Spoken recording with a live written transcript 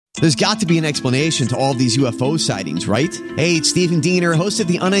There's got to be an explanation to all of these UFO sightings, right? Hey, it's Stephen Diener, host of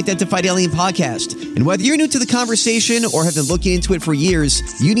the Unidentified Alien Podcast. And whether you're new to the conversation or have been looking into it for years,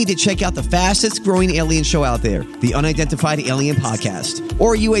 you need to check out the fastest growing alien show out there, the Unidentified Alien Podcast,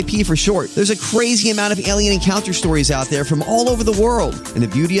 or UAP for short. There's a crazy amount of alien encounter stories out there from all over the world. And the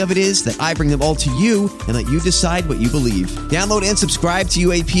beauty of it is that I bring them all to you and let you decide what you believe. Download and subscribe to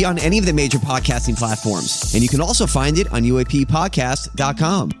UAP on any of the major podcasting platforms. And you can also find it on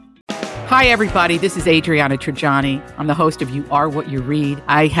UAPpodcast.com. Hi, everybody. This is Adriana Trajani. I'm the host of You Are What You Read.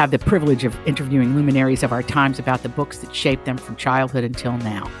 I have the privilege of interviewing luminaries of our times about the books that shaped them from childhood until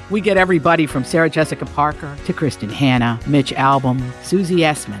now. We get everybody from Sarah Jessica Parker to Kristen Hanna, Mitch Albom, Susie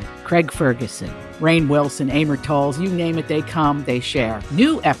Essman, Craig Ferguson, Rainn Wilson, Amor Tolls, you name it, they come, they share.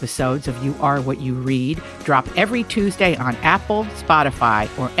 New episodes of You Are What You Read drop every Tuesday on Apple, Spotify,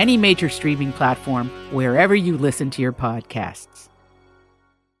 or any major streaming platform wherever you listen to your podcasts.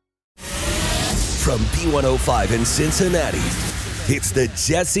 From B105 in Cincinnati, it's the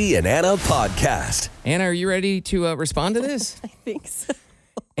Jesse and Anna podcast. Anna, are you ready to respond to this? I think so.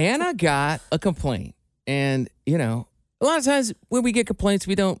 Anna got a complaint. And, you know, a lot of times when we get complaints,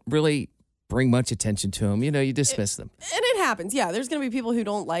 we don't really bring much attention to them. You know, you dismiss them. And it happens. Yeah, there's going to be people who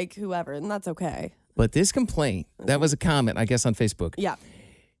don't like whoever, and that's okay. But this complaint, that was a comment, I guess, on Facebook. Yeah.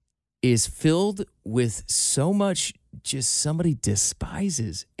 Is filled with so much, just somebody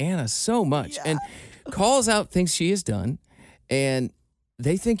despises Anna so much and calls out things she has done, and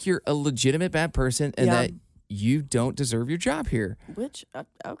they think you're a legitimate bad person and that you don't deserve your job here. Which,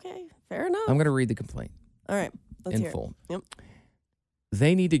 okay, fair enough. I'm going to read the complaint. All right, let's hear in full. It. Yep.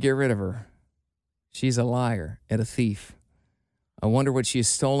 They need to get rid of her. She's a liar and a thief. I wonder what she has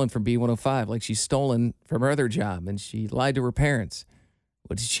stolen from B105, like she's stolen from her other job, and she lied to her parents.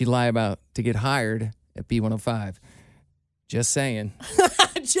 What did she lie about to get hired at B105? Just saying.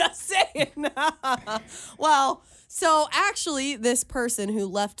 Just saying. Well, so actually, this person who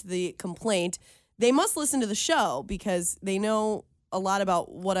left the complaint, they must listen to the show because they know a lot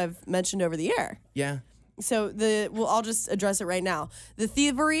about what I've mentioned over the air. Yeah. So I'll just address it right now. The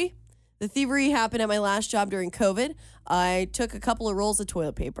thievery happened at my last job during COVID. I took a couple of rolls of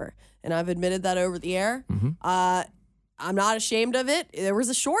toilet paper, and I've admitted that over the air. Mm-hmm. I'm not ashamed of it. There was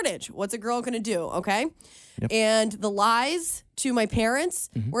a shortage. What's a girl going to do? Okay. Yep. And the lies to my parents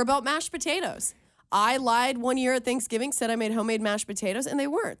were about mashed potatoes. I lied one year at Thanksgiving, said I made homemade mashed potatoes, and they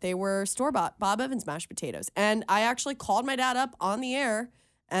weren't. They were store-bought Bob Evans mashed potatoes. And I actually called my dad up on the air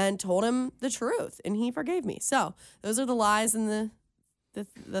and told him the truth, and he forgave me. So those are the lies and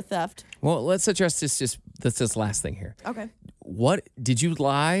the theft. Well, let's address this last thing here. Okay. What did you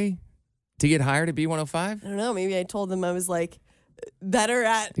lie to get hired at B105? I don't know. Maybe I told them I was like better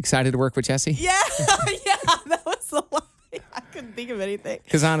at. Excited to work with Jesse? Yeah, that was the lie. I couldn't think of anything.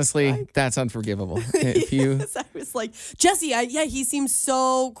 Because honestly, that's unforgivable. If you, yes, I was like, Jesse, he seems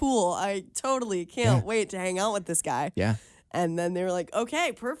so cool. I totally can't wait to hang out with this guy. Yeah. And then they were like,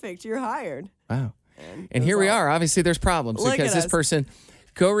 okay, perfect, you're hired. Wow. And here we are. Obviously, there's problems because this person.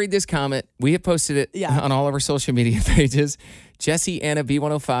 Go read this comment. We have posted it on all of our social media pages. Jesse Anna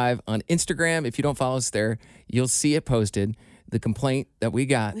B105 on Instagram. If you don't follow us there, you'll see it posted. The complaint that we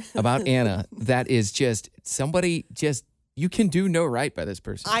got about Anna, that is just somebody you can do no right by this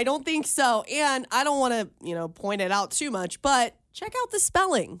person. I don't think so. And I don't want to, point it out too much, but check out the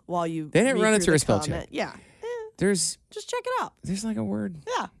spelling while you They didn't run it through a spell comment. check. Yeah. Just check it out. There's like a word.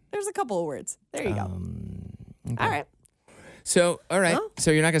 Yeah. There's a couple of words. There you go. Okay. All right. So, all right. Huh?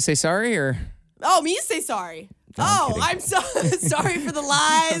 So you're not going to say sorry or? Oh, me say sorry. No, I'm so sorry for the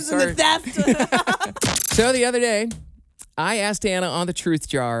lies and the theft. So the other day, I asked Anna on the Truth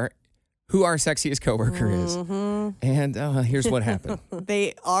Jar who our sexiest coworker is. And here's what happened.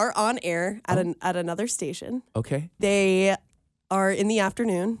 They are on air at another station. Okay. They are in the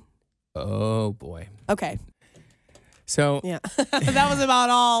afternoon. Oh, boy. Okay. So yeah, that was about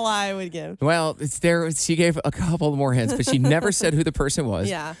all I would give. Well, she gave a couple more hints, but she never said who the person was.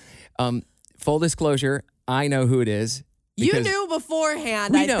 Yeah. Full disclosure, I know who it is. You knew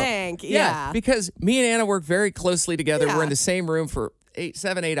beforehand, I think. Yeah. Because me and Anna work very closely together. Yeah. We're in the same room for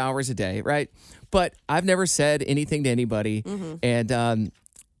 7-8 hours a day, right? But I've never said anything to anybody. Mm-hmm. And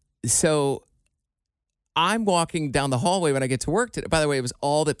so I'm walking down the hallway when I get to work today. By the way, it was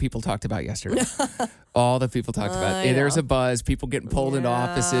all that people talked about yesterday. All that people talked about. And there's a buzz. People getting pulled into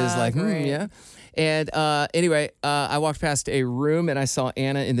offices like, yeah. And anyway, I walked past a room and I saw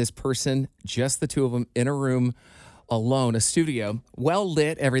Anna and this person, just the two of them in a room alone, a studio, well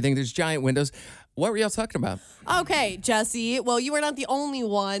lit, everything. There's giant windows. What were y'all talking about? Okay, Jesse. Well, you were not the only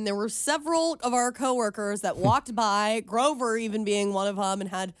one. There were several of our coworkers that walked by, Grover even being one of them, and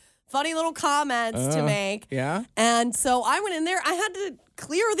had funny little comments to make. Yeah? And so I went in there. I had to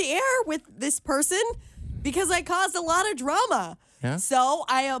clear the air with this person because I caused a lot of drama. Yeah? So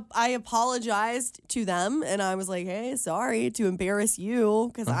I apologized to them, and I was like, "Hey, sorry to embarrass you,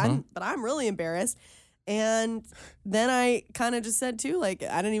 because I'm really embarrassed." And then I kind of just said too, like,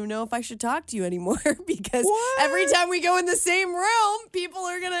 I don't even know if I should talk to you anymore because every time we go in the same room, people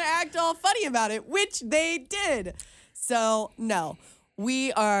are gonna act all funny about it, which they did. So no,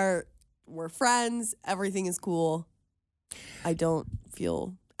 we're friends. Everything is cool. I don't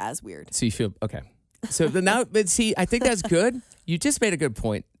feel as weird. So you feel, okay. So now, but see, I think that's good. You just made a good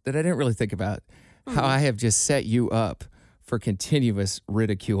point that I didn't really think about. How I have just set you up for continuous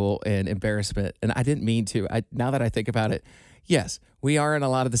ridicule and embarrassment. And I didn't mean to. Now that I think about it, yes, we are in a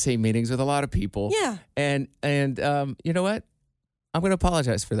lot of the same meetings with a lot of people. Yeah. And you know what? I'm going to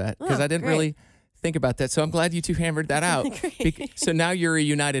apologize for that because I didn't really think about that. So I'm glad you two hammered that out. So now you're a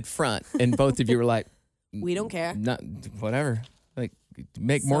united front and both of you were like, we don't care. Not, whatever. Like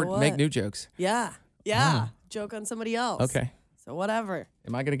make new jokes. Yeah. Yeah. Joke on somebody else. Okay. So whatever.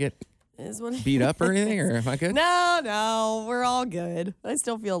 Am I going to get Is what beat up or anything, or am I good? No, we're all good. I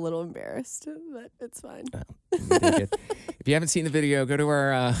still feel a little embarrassed, but it's fine. If you haven't seen the video, go to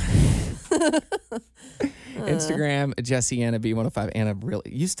our Instagram, Jesse Anna B105. Anna,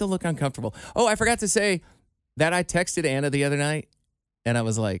 really, you still look uncomfortable. Oh, I forgot to say that I texted Anna the other night, and I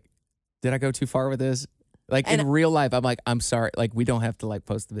was like, did I go too far with this? Like, in real life, I'm like, I'm sorry. Like, we don't have to, like,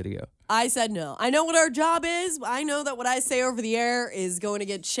 post the video. I said no. I know what our job is. I know that what I say over the air is going to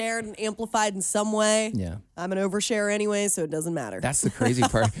get shared and amplified in some way. Yeah. I'm an overshare anyway, so it doesn't matter. That's the crazy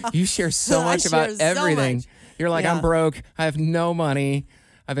part. You share so much about everything. So much. You're like, I'm broke. I have no money.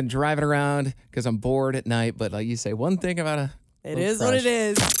 I've been driving around because I'm bored at night. But like you say one thing about it is what it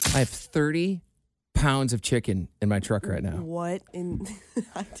is. I have 30 pounds of chicken in my truck right now. What?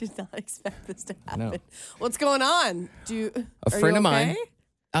 I did not expect this to happen. What's going on? A friend of mine.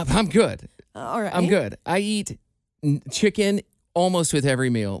 I'm good. All right. I'm good. I eat chicken almost with every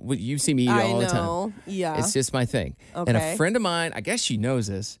meal. You see me eat all the time. Yeah. It's just my thing. Okay. And a friend of mine, I guess she knows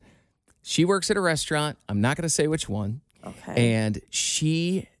this. She works at a restaurant. I'm not going to say which one. Okay. And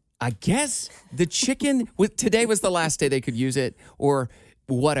I guess the chicken today was the last day they could use it or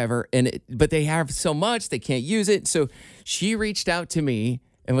whatever. But they have so much they can't use it. So she reached out to me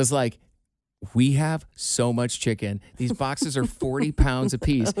and was like, we have so much chicken. These boxes are 40 pounds a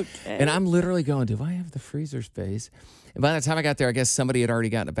piece. Okay. And I'm literally going, do I have the freezer space? And by the time I got there, I guess somebody had already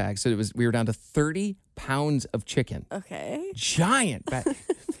gotten a bag. So we were down to 30 pounds of chicken. Okay. Giant bag.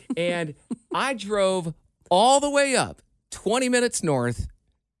 And I drove all the way up 20 minutes north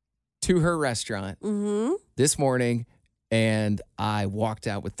to her restaurant this morning. And I walked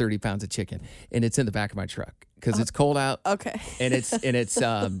out with 30 pounds of chicken. And it's in the back of my truck because it's cold out. Okay. And it's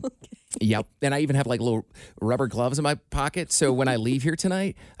yep. And I even have like little rubber gloves in my pocket. So when I leave here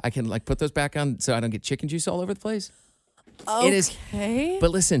tonight, I can like put those back on so I don't get chicken juice all over the place. Okay. It is,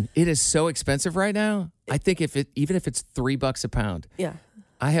 but listen, it is so expensive right now. I think even if it's $3 a pound,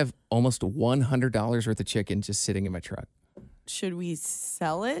 I have almost $100 worth of chicken just sitting in my truck. Should we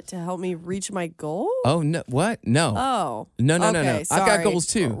sell it to help me reach my goal? Oh no! What? No. Oh. No. Okay, I've got goals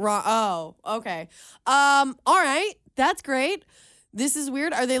too. Oh, okay. All right. That's great. This is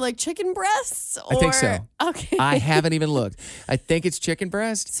weird. Are they like chicken breasts? I think so. Okay. I haven't even looked. I think it's chicken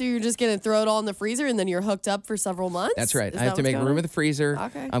breast. So you're just gonna throw it all in the freezer and then you're hooked up for several months? That's right. I have to make room in the freezer.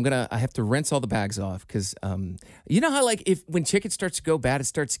 Okay. I have to rinse all the bags off because you know how like when chicken starts to go bad, it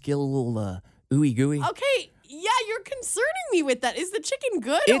starts to get a little ooey gooey. Okay. Yeah, you're concerning me with that. Is the chicken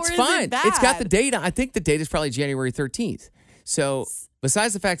good It's or is fine. it bad? It's got the date. I think the date is probably January 13th. So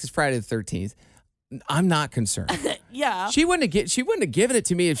besides the fact it's Friday the 13th, I'm not concerned. Yeah. She wouldn't have given it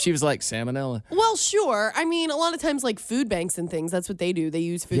to me if she was like salmonella. Well, sure. I mean, a lot of times like food banks and things, that's what they do. They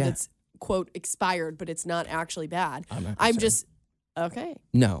use food that's quote expired, but it's not actually bad. I'm just okay.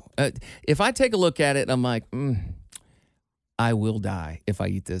 No. If I take a look at it and I'm like, I will die if I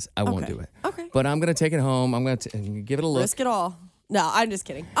eat this. I won't do it. Okay. But I'm going to take it home. I'm going to give it a look. Risk it all. No, I'm just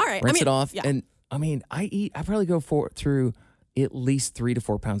kidding. All right. Rinse it off. Yeah. And I mean, I probably go through at least 3 to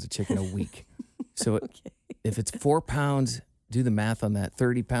 4 pounds of chicken a week. So if it's 4 pounds, do the math on that,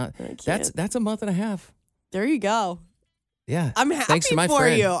 30 pounds. That's a month and a half. There you go. Yeah. I'm happy Thanks to my for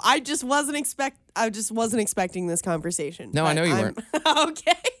friend. you. I just wasn't expecting this conversation. No, I know you weren't.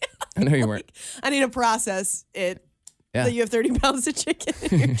 Okay. I know you weren't. I need to process it Yeah. that you have 30 pounds of chicken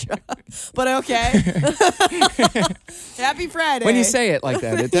in your truck. But okay. Happy Friday. When you say it like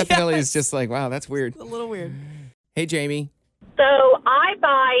that, it definitely is just like, wow, that's weird. a little weird. Hey, Jamie. So I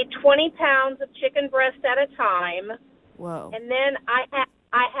buy 20 pounds of chicken breast at a time, Whoa. and then I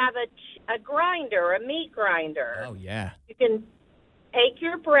have a grinder, a meat grinder. Oh, yeah. You can take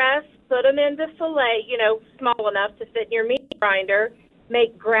your breasts, put them into fillet, small enough to fit in your meat grinder,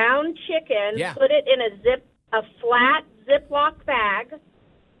 make ground chicken, Yeah. put it in a flat Ziploc bag,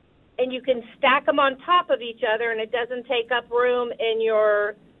 and you can stack them on top of each other, and it doesn't take up room in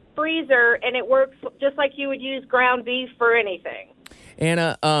your freezer, and it works just like you would use ground beef for anything.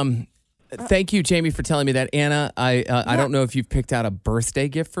 Anna, thank you, Jamie, for telling me that. Anna, I don't know if you've picked out a birthday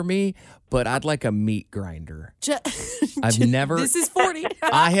gift for me, but I'd like a meat grinder. I've never. This is 40.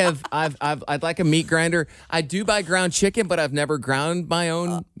 I'd like a meat grinder. I do buy ground chicken, but I've never ground my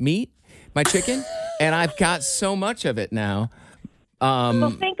own meat, my chicken, and I've got so much of it now. Well,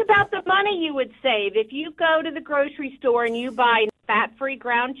 think about the money you would save. If you go to the grocery store and you buy fat-free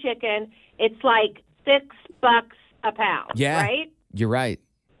ground chicken, it's like $6 a pound, Yeah, right? You're right.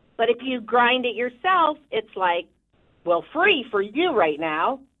 But if you grind it yourself, it's like, free for you right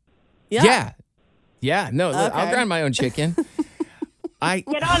now. Yeah. No, Okay. I'll grind my own chicken.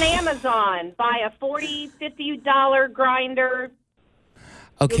 Get on Amazon, buy a $40, $50 grinder.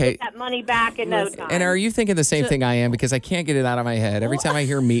 You'll Okay. get that money back in no time. And are you thinking the same thing I am? Because I can't get it out of my head. Every time I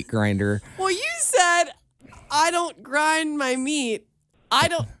hear meat grinder. Well, you said I don't grind my meat. I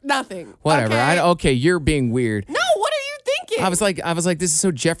don't, nothing. Whatever. Okay? Okay, you're being weird. No, what are you thinking? I was like, this is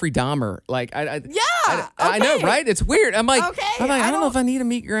so Jeffrey Dahmer. Like, Yeah, I know, okay. right? It's weird. I'm like, Okay, I I don't know if don't- I need a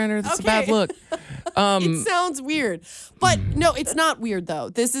meat grinder. That's a Okay. bad look. It sounds weird. But no, it's not weird, though.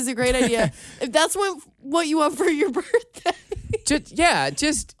 This is a great idea. If that's what you want for your birthday,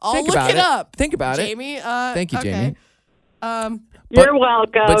 just I'll think look about it up. Think about it. Jamie. Thank you, okay. Jamie. You're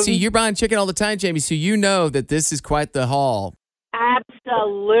welcome. But see, you're buying chicken all the time, Jamie, so you know that this is quite the haul.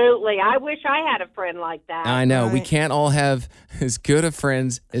 Absolutely. I wish I had a friend like that. I know. We Right. can't all have as good of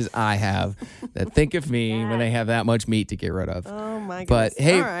friends as I have that think of me when they have that much meat to get rid of. Oh, my But, goodness.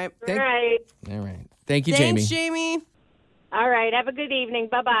 hey, All right. Right. All right. Thank you, Thanks, Jamie. Jamie. All right. Have a good evening.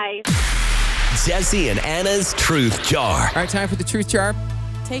 Bye-bye. Jesse and Anna's Truth Jar. All right, time for the truth jar.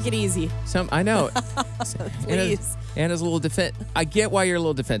 Take it easy. I know. Please. Anna's a little I get why you're a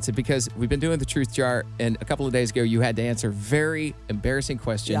little defensive because we've been doing the truth jar, and a couple of days ago you had to answer a very embarrassing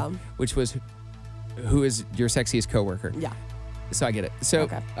question, Yeah. which was, who is your sexiest coworker? Yeah. So I get it. So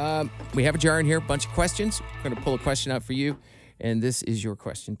Okay. we have a jar in here, a bunch of questions. We're going to pull a question out for you, and this is your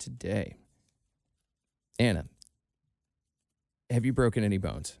question today. Anna, have you broken any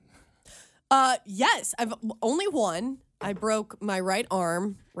bones? Yes. I've only one. I broke my right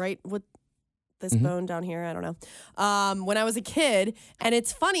arm, right with this Mm-hmm. bone down here. I don't know. When I was a kid, and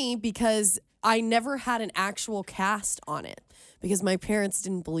it's funny because I never had an actual cast on it because my parents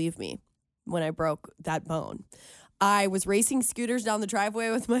didn't believe me when I broke that bone. I was racing scooters down the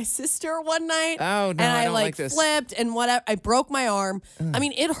driveway with my sister one night. Oh, no, and I I don't like this. flipped and whatever. I broke my arm. I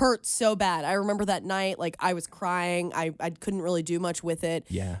mean, it hurt so bad. I remember that night, like I was crying. I couldn't really do much with it.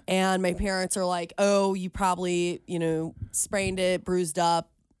 Yeah. And my parents are like, "Oh, you probably, sprained it, bruised up.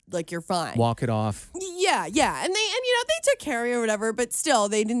 Like you're fine." Walk it off. Yeah. And they took care of it or whatever, but still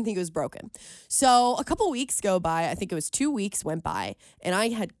they didn't think it was broken. So a couple weeks go by. I think it was 2 weeks went by, and I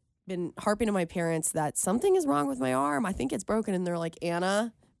had been harping to my parents that something is wrong with my arm. I think it's broken. And they're like,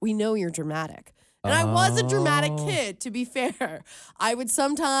 "Anna, we know you're dramatic." And I was a dramatic kid, to be fair. I would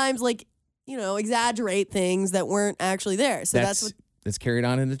sometimes exaggerate things that weren't actually there. So that's what that's carried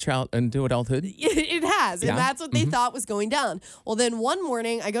on into adulthood. it has. Yeah. And that's what they thought was going down. Well, then one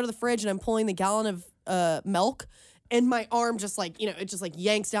morning I go to the fridge and I'm pulling the gallon of milk, and my arm just it just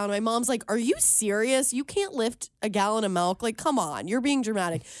yanks down. My mom's like, "Are you serious? You can't lift a gallon of milk. Like, come on, you're being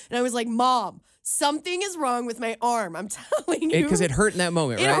dramatic." And I was like, "Mom, something is wrong with my arm. I'm telling you." Because it hurt in that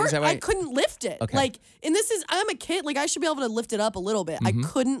moment, It right? hurt. Is that why? I couldn't lift it. Okay. I'm a kid. Like, I should be able to lift it up a little bit. I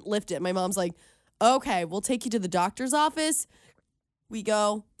couldn't lift it. My mom's like, "Okay, we'll take you to the doctor's office." We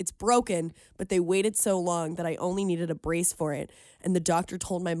go, it's broken, but they waited so long that I only needed a brace for it. And the doctor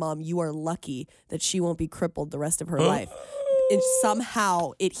told my mom, "You are lucky that she won't be crippled the rest of her life." And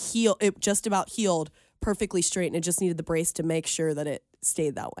somehow it just about healed perfectly straight, and it just needed the brace to make sure that it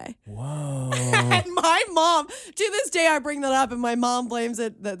stayed that way. Whoa. And my mom, to this day, I bring that up, and my mom blames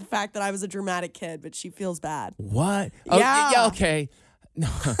it the fact that I was a dramatic kid, but she feels bad. What? Oh, Yeah. Okay. No.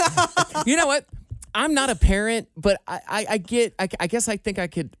 You know what? I'm not a parent, but I guess I think I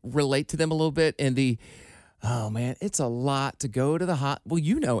could relate to them a little bit in the Oh man, it's a lot to go to the Well,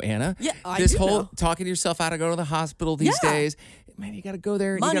 you know, Anna. Yeah, I This do whole know. talking to yourself how to go to the hospital these Yeah. days. Man, you got to go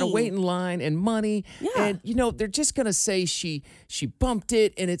there and you got to Money. wait in line and money. Yeah. And they're just gonna say she bumped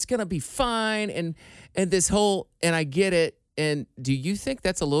it and it's gonna be fine and this whole and I get it. And do you think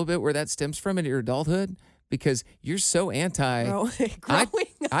that's a little bit where that stems from in your adulthood? Because you're so anti. I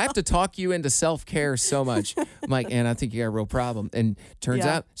have to talk you into self-care so much. I'm like, Anna, I think you got a real problem. And turns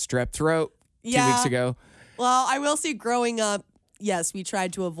Yeah. out strep throat 2 Yeah. weeks ago. Well, I will say growing up, yes, we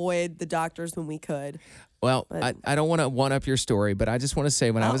tried to avoid the doctors when we could. Well, I don't want to one-up your story, but I just want to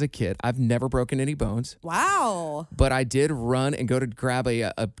say when I was a kid, I've never broken any bones. Wow. But I did run and go to grab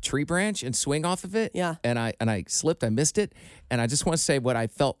a tree branch and swing off of it. Yeah. And I slipped. I missed it. And I just want to say what I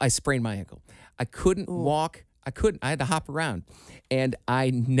felt. I sprained my ankle. I couldn't walk. I had to hop around. And I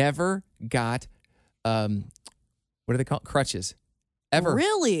never got, what do they call it? Crutches. Ever.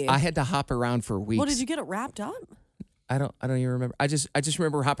 Really? I had to hop around for weeks. Well, did you get it wrapped up? I don't even remember. I just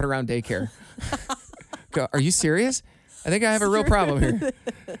remember hopping around daycare. Are you serious? I think I have a real problem here.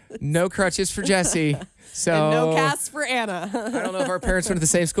 No crutches for Jesse. So And no casts for Anna. I don't know if our parents went to the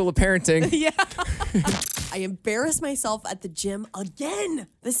same school of parenting. Yeah. I embarrassed myself at the gym again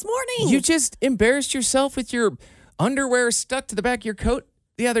this morning. You just embarrassed yourself with your underwear stuck to the back of your coat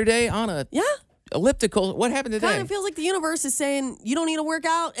the other day on a elliptical. What happened today? Kind of feels like the universe is saying you don't need to work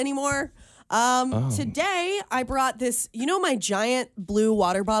out anymore. Today I brought this, my giant blue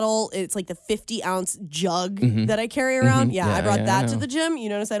water bottle. It's like the 50-ounce jug that I carry around. Yeah, I brought that to the gym. You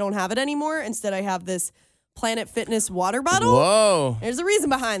notice I don't have it anymore. Instead, I have this Planet Fitness water bottle. Whoa. There's a reason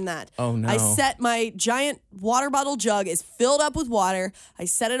behind that. Oh, no. I set my giant water bottle jug is filled up with water. I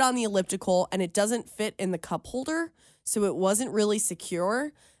set it on the elliptical and it doesn't fit in the cup holder. So it wasn't really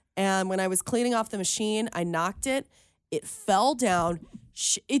secure. And when I was cleaning off the machine, I knocked it. It fell down.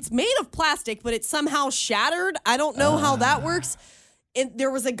 It's made of plastic, but it somehow shattered. I don't know how that works.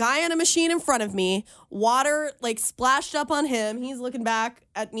 There was a guy on a machine in front of me. Water splashed up on him. He's looking back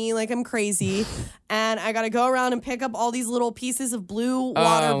at me like I'm crazy. And I got to go around and pick up all these little pieces of blue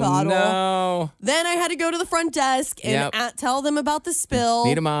water bottle. No. Then I had to go to the front desk and tell them about the spill.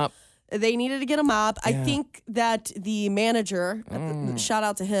 Need a mop. They needed to get a mop. I think that the manager, shout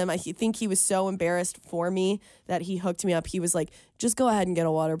out to him, I think he was so embarrassed for me that he hooked me up. He was like, just go ahead and get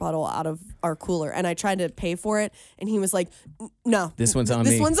a water bottle out of our cooler. And I tried to pay for it. And he was like, no. This one's on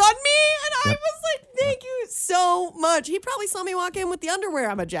me. This one's on me. And I was like, thank you so much. He probably saw me walk in with the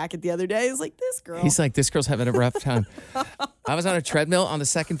underwear on my jacket the other day. He was like, this girl. He's like, this girl's having a rough time. I was on a treadmill on the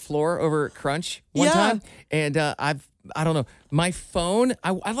second floor over at Crunch one time. And I don't know. My phone,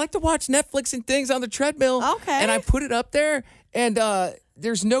 I like to watch Netflix and things on the treadmill. Okay. And I put it up there, and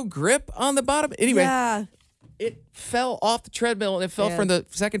there's no grip on the bottom. Anyway, it fell off the treadmill, and it fell from the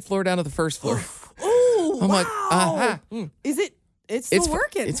second floor down to the first floor. Oh, I'm wow. like, aha. Is it? It's still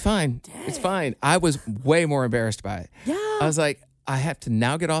working. It's fine. It's fine. I was way more embarrassed by it. Yeah. I was like, I have to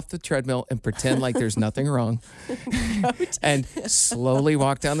now get off the treadmill and pretend like there's nothing wrong. And slowly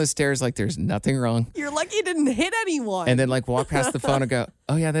walk down the stairs like there's nothing wrong. You're lucky you didn't hit anyone. And then walk past the phone and go,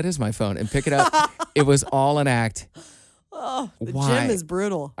 oh yeah, that is my phone. And pick it up. It was all an act. The Why? gym is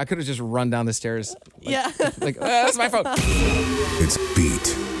brutal. I could have just run down the stairs. That's my phone. It's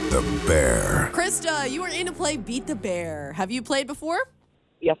Beat the Bear. Krista, you are in to play Beat the Bear. Have you played before?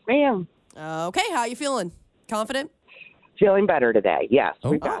 Yes, ma'am. Okay, how you feeling? Confident? Feeling better today. Yes,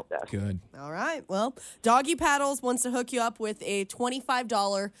 we got this. Good. All right. Well, Doggy Paddles wants to hook you up with a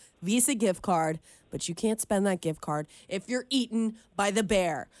 $25 Visa gift card, but you can't spend that gift card if you're eaten by the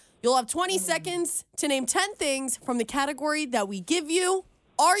bear. You'll have 20 seconds to name 10 things from the category that we give you.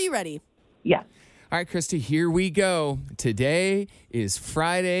 Are you ready? Yes. All right, Christy, here we go. Today is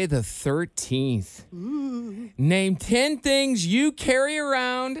Friday the 13th. Name 10 things you carry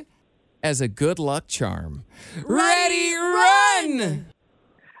around as a good luck charm. Ready, run!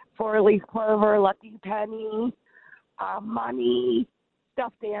 4-leaf clover, lucky penny, money,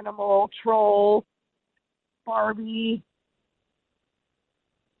 stuffed animal, troll, Barbie,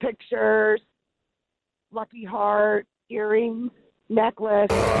 pictures, lucky heart, earrings, necklace.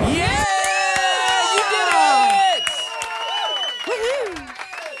 Yeah! You did it!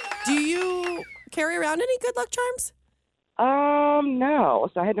 Woohoo! Do you carry around any good luck charms? No.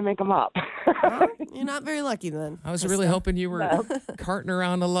 So I had to make them up. Well, you're not very lucky then. I was really hoping you were carting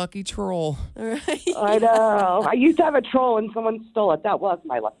around a lucky troll. All right. I know. I used to have a troll and someone stole it. That was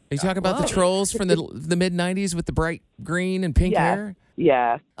my lucky. Are you talking about the trolls from the mid-'90s with the bright green and pink hair?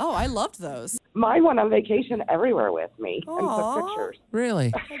 Yeah. Oh, I loved those. Mine went on vacation everywhere with me and Aw. took pictures.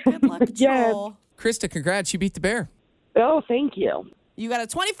 Really? Good luck, Yes. troll. Krista, congrats. You beat the bear. Oh, thank you. You got a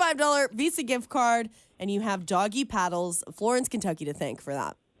 $25 Visa gift card, and you have Doggy Paddles of Florence, Kentucky to thank for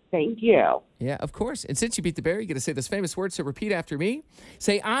that. Thank you. Yeah, of course. And since you beat the bear, you got to say those famous words. So repeat after me.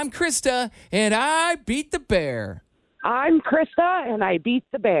 Say, I'm Krista, and I beat the bear. I'm Krista, and I beat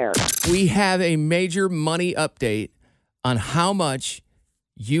the bear. We have a major money update on how much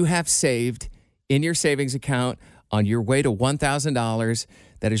you have saved in your savings account on your way to $1,000.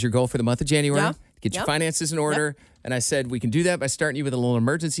 That is your goal for the month of January. Yeah. Get your Yep. finances in order. And I said we can do that by starting you with a little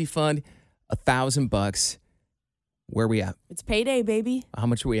emergency fund, $1,000. Where are we at? It's payday, baby. How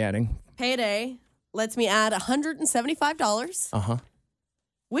much are we adding? Payday lets me add $175, Uh-huh.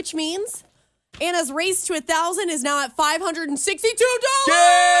 which means Anna's race to 1,000 is now at $562.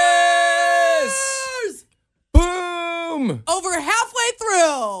 Yes! Boom! Over halfway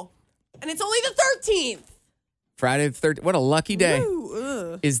through. And it's only the 13th. Friday the 13th. What a lucky day. Ooh,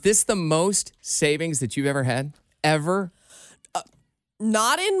 ugh. Is this the most savings that you've ever had? Ever?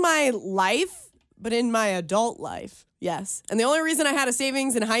 Not in my life, but in my adult life. Yes. And the only reason I had a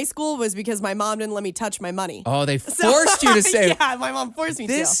savings in high school was because my mom didn't let me touch my money. Oh, they forced you to save. Yeah, my mom forced me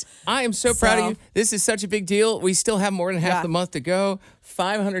This, to. I am so proud of So- you. This is such a big deal. We still have more than half Yeah. the month to go.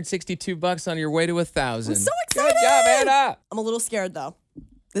 $562 on your way to 1,000. I'm so Good excited. job, Anna. I'm a little scared though.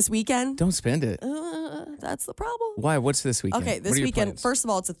 This weekend, Don't spend it. that's the problem. Why? What's this weekend? Okay, What this are your weekend, plans? first of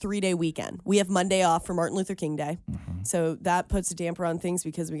all, it's a 3-day weekend. We have Monday off for Martin Luther King Day. Mm-hmm. So that puts a damper on things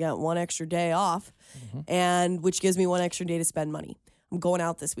because we got one extra day off, Mm-hmm. and which gives me one extra day to spend money. I'm going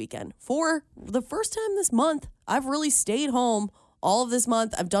out this weekend. For the first time this month, I've really stayed home all of this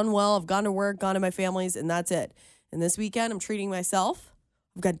month. I've done well. I've gone to work, gone to my family's, and that's it. And this weekend, I'm treating myself.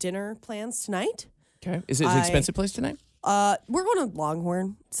 I've got dinner plans tonight. Okay. Is it an expensive place tonight? We're going to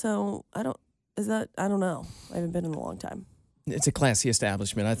Longhorn, so I don't know. I haven't been in a long time. It's a classy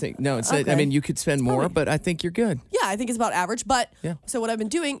establishment. I think. No, it's. I Okay. mean, you could spend more, Okay. but I think you're good. Yeah, I think it's about average. But Yeah. so what I've been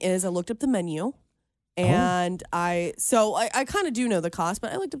doing is I looked up the menu, and I kind of do know the cost,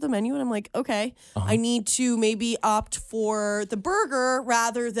 but I looked up the menu and I'm like, okay, I need to maybe opt for the burger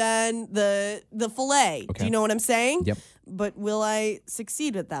rather than the fillet. Do Okay. you know what I'm saying? Yep. But will I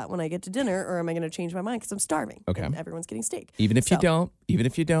succeed at that when I get to dinner, or am I going to change my mind because I'm starving? Okay. And everyone's getting steak. Even if you So-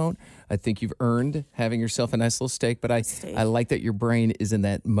 don't, I think you've earned having yourself a nice little steak. But Steak. I like that your brain is in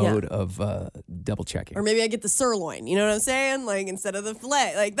that mode of double checking. Or maybe I get the sirloin, you know what I'm saying? Like instead of the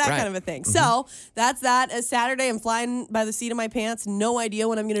filet, like that Right. kind of a thing. So that's that. As Saturday, I'm flying by the seat of my pants. No idea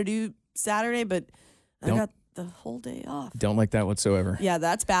what I'm going to do Saturday, but I Don't- got the whole day off. Don't like that whatsoever. Yeah,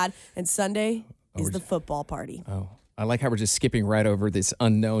 that's bad. And Sunday is the football party. Oh, I like how we're just skipping right over this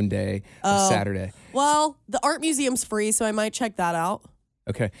unknown day of Saturday. Well, the art museum's free, so I might check that out.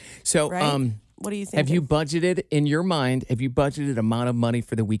 Okay. So, Right? What do you think? have you budgeted in your mind? Have you budgeted amount of money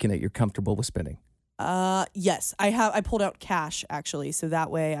for the weekend that you're comfortable with spending? Yes, I have. I pulled out cash actually, so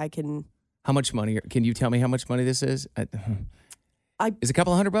that way I can. How much money? Can you tell me how much money this is? Is it a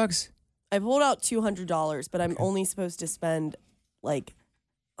couple $100? I pulled out $200, but I'm only supposed to spend like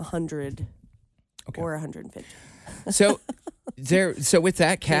 $100 or $150. So with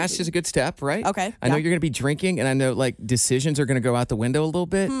that, cash is a good step, right? Okay, I know yeah. you're going to be drinking, and I know like decisions are going to go out the window a little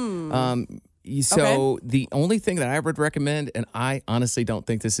bit. So the only thing that I would recommend, and I honestly don't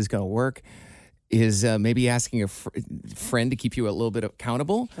think this is going to work, is maybe asking a friend to keep you a little bit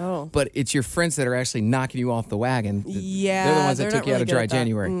accountable. Oh. But it's your friends that are actually knocking you off the wagon. Yeah, They're the ones that they're took not you out really of good dry at that.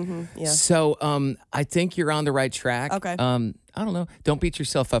 January. Yeah. So I think you're on the right track. Okay. I don't know. Don't beat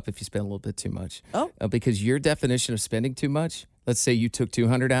yourself up if you spend a little bit too much. Oh. Because your definition of spending too much, let's say you took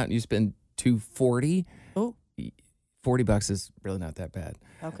 $200 out and you spend $240. Oh. $40 is really not that bad.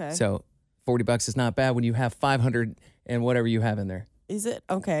 Okay. So $40 is not bad when you have $500 and whatever you have in there. Is it?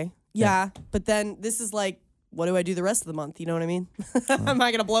 Okay. Yeah. But then this is like, what do I do the rest of the month? You know what I mean? Am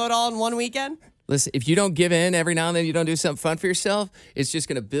I going to blow it all in one weekend? Listen, if you don't give in every now and then, you don't do something fun for yourself, it's just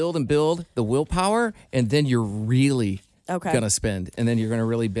going to build and build the willpower, and then you're really Okay. going to spend, and then you're going to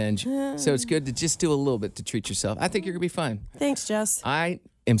really binge. So it's good to just do a little bit to treat yourself. I think you're going to be fine. Thanks, Jess. I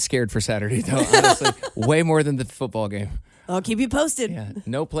am scared for Saturday, though, honestly, way more than the football game. I'll keep you posted. Yeah,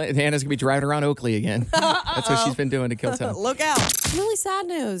 no plan. Hannah's going to be driving around Oakley again. That's what she's been doing to kill time. Look out. Really sad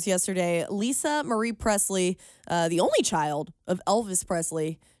news yesterday. Lisa Marie Presley, the only child of Elvis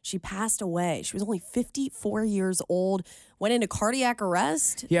Presley, she passed away. She was only 54 years old, went into cardiac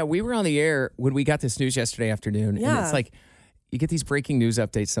arrest. Yeah, we were on the air when we got this news yesterday afternoon. And Yeah. it's like, you get these breaking news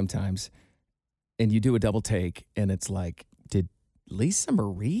updates sometimes, and you do a double take, and it's like, did Lisa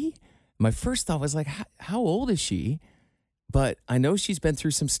Marie? My first thought was like, how old is she? But I know she's been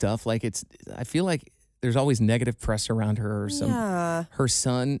through some stuff. Like I feel like there's always negative press around her. Or Yeah. her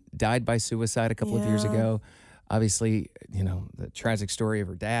son died by suicide a couple of years Yeah. ago. obviously, the tragic story of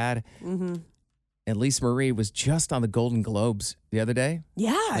her dad. Mm-hmm. And Lisa Marie was just on the Golden Globes the other day.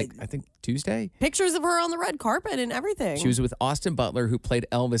 Yeah. I think Tuesday. Pictures of her on the red carpet and everything. She was with Austin Butler, who played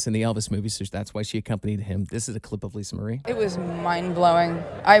Elvis in the Elvis movie, so that's why she accompanied him. This is a clip of Lisa Marie. It was mind-blowing.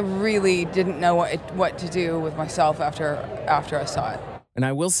 I really didn't know what to do with myself after I saw it. And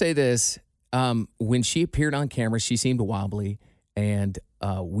I will say this, when she appeared on camera, she seemed wobbly and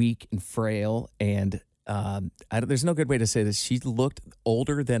weak and frail, and there's no good way to say this. She looked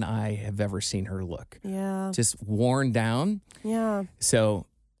older than I have ever seen her look. Yeah. Just worn down. Yeah. So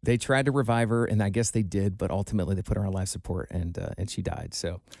they tried to revive her, and I guess they did, but ultimately they put her on life support, and she died.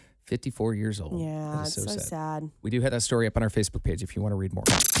 So 54 years old. Yeah, That is it's so sad. We do have that story up on our Facebook page if you want to read more.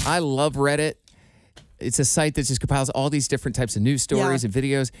 I love Reddit. It's a site that just compiles all these different types of news stories and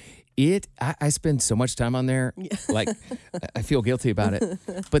videos. I spend so much time on there, like I feel guilty about it.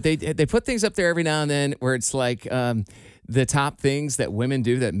 But they put things up there every now and then where it's like the top things that women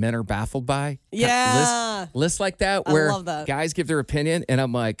do that men are baffled by. Yeah. Lists like that I where love that. guys give their opinion, and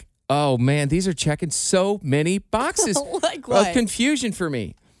I'm like, oh man, these are checking so many boxes Like what? of confusion for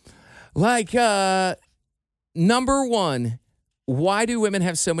me. Like number one, why do women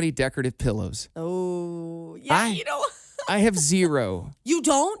have so many decorative pillows? Oh, yeah, I have zero. You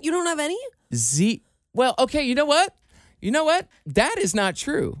don't? You don't have any? Well, okay, you know what? That is not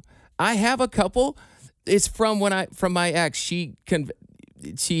true. I have a couple. It's from my ex. She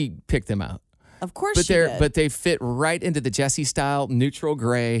picked them out. Of course she did. But they fit right into the Jessie style, neutral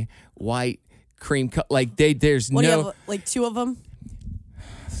gray, white, cream cut. Like there's What do you no have, like 2 of them?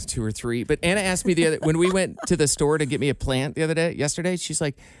 2 or 3. But Anna asked me when we went to the store to get me a plant yesterday, she's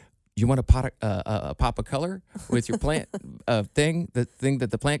like, you want a pop of color with your plant the thing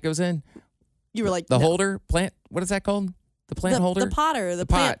that the plant goes in? You were like, the no. holder plant. What is that called? The plant holder? The potter, the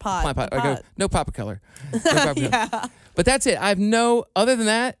plant pot. Plant pot. the I go, pot. no pop of color. No pop of color. Yeah. But that's it. Other than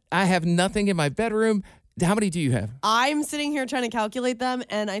that, I have nothing in my bedroom. How many do you have? I'm sitting here trying to calculate them,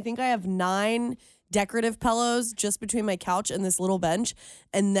 and I think I have 9 decorative pillows just between my couch and this little bench.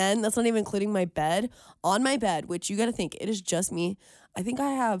 And then that's not even including my bed. On my bed, which you got to think, it is just me. I think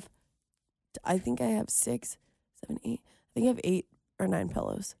I have 6, 7, 8. I think I have 8 or 9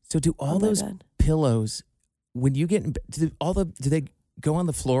 pillows. So do all those pillows, when you get in bed, do they go on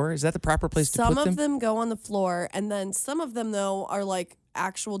the floor? Is that the proper place to put them? Some of them go on the floor, and then some of them, though, are like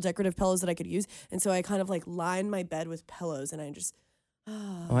actual decorative pillows that I could use. And so I kind of like line my bed with pillows, and I just...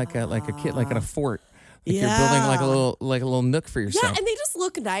 like a kid, like in a fort. Like Yeah. You're building like a little nook for yourself. Yeah, and they just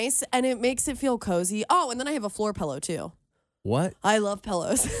look nice, and it makes it feel cozy. Oh, and then I have a floor pillow, too. What? I love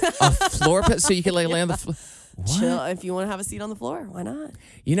pillows. A floor pillow? So you can lay on the floor? Chill. If you want to have a seat on the floor, why not?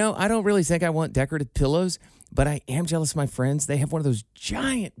 I don't really think I want decorative pillows, but I am jealous of my friends. They have one of those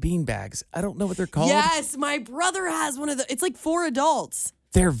giant bean bags. I don't know what they're called. Yes, my brother has one of the. It's like for adults.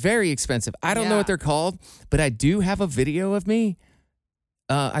 They're very expensive. I don't know what they're called, but I do have a video of me.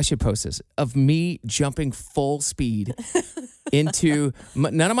 I should post this, of me jumping full speed into,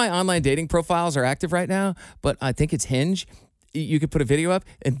 none of my online dating profiles are active right now, but I think it's Hinge. You could put a video up,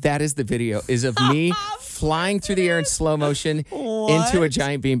 and that is the video, is of me flying through the air in slow motion into a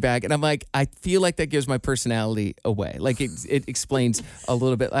giant beanbag. And I'm like, I feel like that gives my personality away. Like it explains a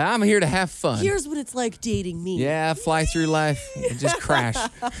little bit. Like, I'm here to have fun. Here's what it's like dating me. Yeah, fly through life and just crash.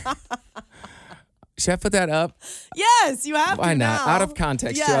 Should I put that up? Yes, you have to. Why not? now. Out of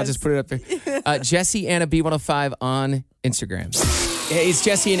context, too. I'll just put it up there. Jesse Anna B105 on Instagram. Hey, it's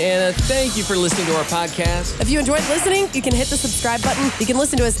Jesse and Anna. Thank you for listening to our podcast. If you enjoyed listening, you can hit the subscribe button. You can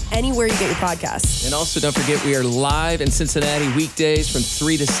listen to us anywhere you get your podcasts. And also, don't forget, we are live in Cincinnati weekdays from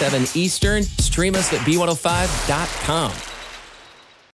 3 to 7 Eastern. Stream us at b105.com.